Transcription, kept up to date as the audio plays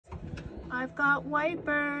I've got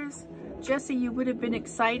wipers. Jesse, you would have been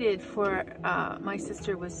excited for, my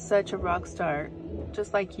sister was such a rock star.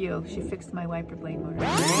 Just like you, she fixed my wiper blade motor.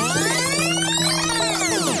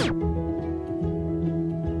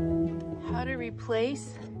 How to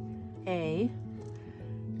replace a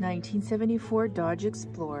 1974 Dodge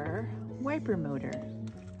Xplorer wiper motor.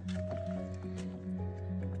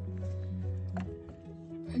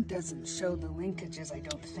 It doesn't show the linkages, I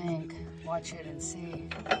don't think. Watch it and see.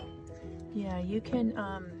 Yeah, you can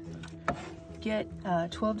get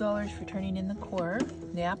 $12 for turning in the core.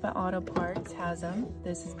 Napa Auto Parts has them.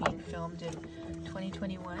 This is being filmed in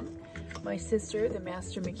 2021. My sister, the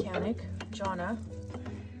master mechanic, Jonna,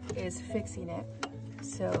 is fixing it.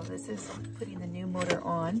 So this is putting the new motor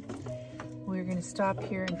on. We're going to stop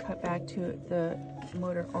here and cut back to the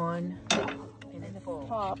motor on. And then the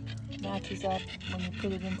top matches up when you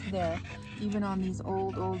put it into there. Even on these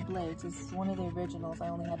old blades. This is one of the originals. I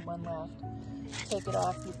only had one left. Take it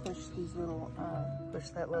off, you push these little, push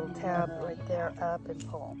that little tab right there up and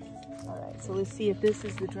pull. All right, so let's see if this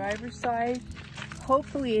is the driver's side.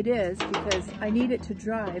 Hopefully it is, because I need it to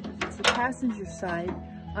drive. If it's the passenger side,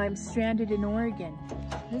 I'm stranded in Oregon.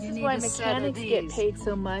 This is why mechanics get paid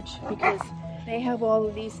so much, because they have all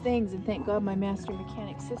of these things, and thank God my master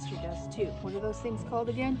mechanic sister does too. What are those things called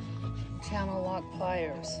again? Channel lock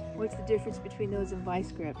pliers. What's the difference between those and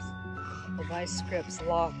vice grips? The vice grips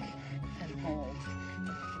lock and hold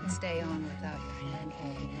and stay on without your hand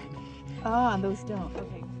holding them. Ah, those don't.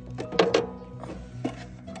 Okay.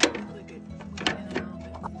 Look at a little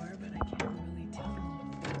bit more, but I can't really tell.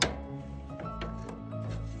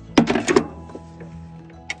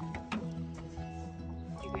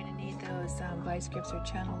 You're going to need those vice grips or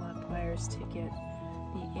channel lock pliers to get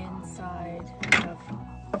the inside of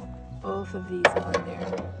both of these on there.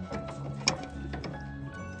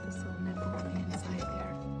 This little nipple on the inside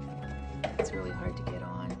there. It's really hard to get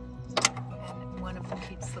on. And one of them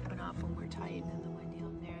keeps slipping off when we're tightening the one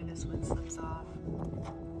down there. This one slips off.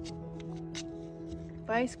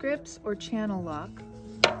 Vice grips or channel lock.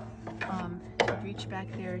 To reach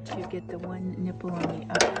back there to get the one nipple on the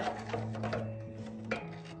other.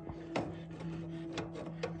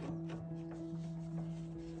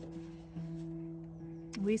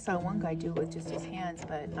 We saw one guy do it with just his hands,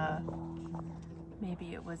 but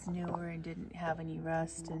maybe it was newer and didn't have any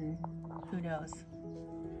rust, and who knows.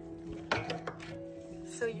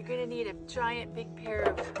 So you're going to need a giant big pair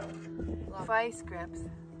of vice grips.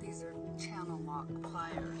 These are channel lock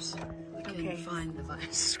pliers. We can find the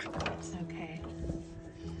vice grips. Okay.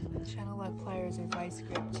 Channel lock pliers or vice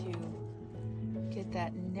grip to get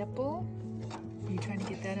that nipple. Are you trying to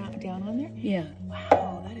get that out, down on there? Yeah.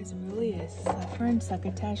 Wow, that is really a suffering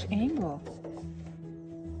succotash angle.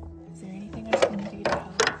 Is there anything I can do to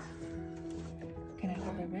help? Can I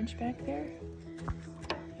hold a wrench back there?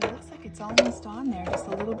 It looks like it's almost on there, just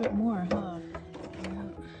a little bit more, huh? Yeah.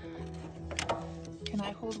 Can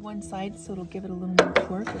I hold one side so it'll give it a little more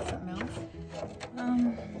torque or something else?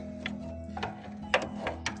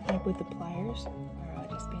 Like with the pliers? Or I'll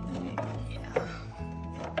just be in the way? Yeah.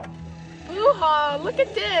 Ooh-ha! Look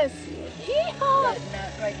at this! Yee-haw! That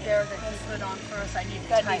nut right there that you put on first, I need to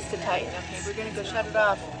That tighten needs to that. tighten. Okay, we're gonna go shut it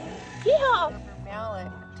off. Yee-haw! Rubber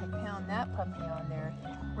mallet to pound that puppy on there.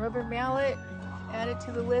 Rubber mallet added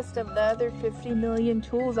to the list of the other 50 million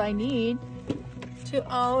tools I need to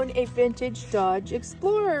own a vintage Dodge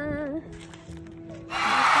Xplorer.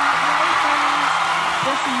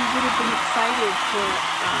 Jesse, you would have been excited for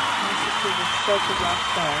my sister was such a rock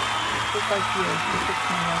star. Just like you, you fixed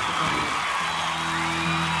my wife again.